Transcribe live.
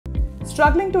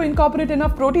Struggling to incorporate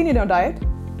enough protein in your diet?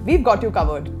 We've got you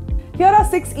covered. Here are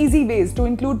 6 easy ways to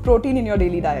include protein in your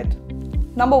daily diet.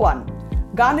 Number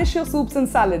 1. Garnish your soups and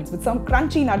salads with some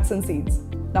crunchy nuts and seeds.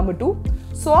 Number 2.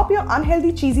 Swap your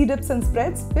unhealthy cheesy dips and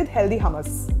spreads with healthy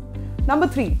hummus. Number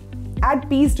 3. Add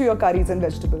peas to your curries and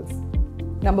vegetables.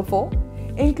 Number 4.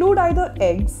 Include either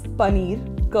eggs, paneer,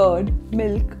 curd,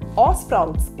 milk or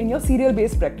sprouts in your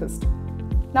cereal-based breakfast.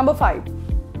 Number 5.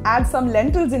 Add some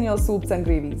lentils in your soups and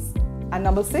gravies. And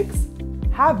number 6.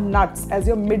 Have nuts as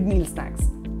your mid-meal snacks.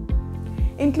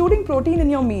 Including protein in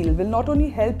your meal will not only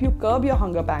help you curb your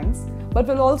hunger pangs, but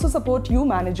will also support you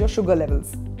manage your sugar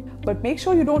levels. But make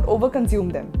sure you don't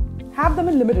overconsume them. Have them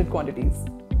in limited quantities.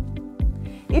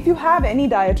 If you have any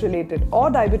diet-related or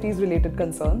diabetes-related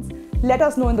concerns, let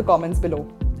us know in the comments below,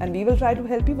 and we will try to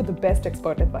help you with the best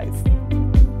expert advice.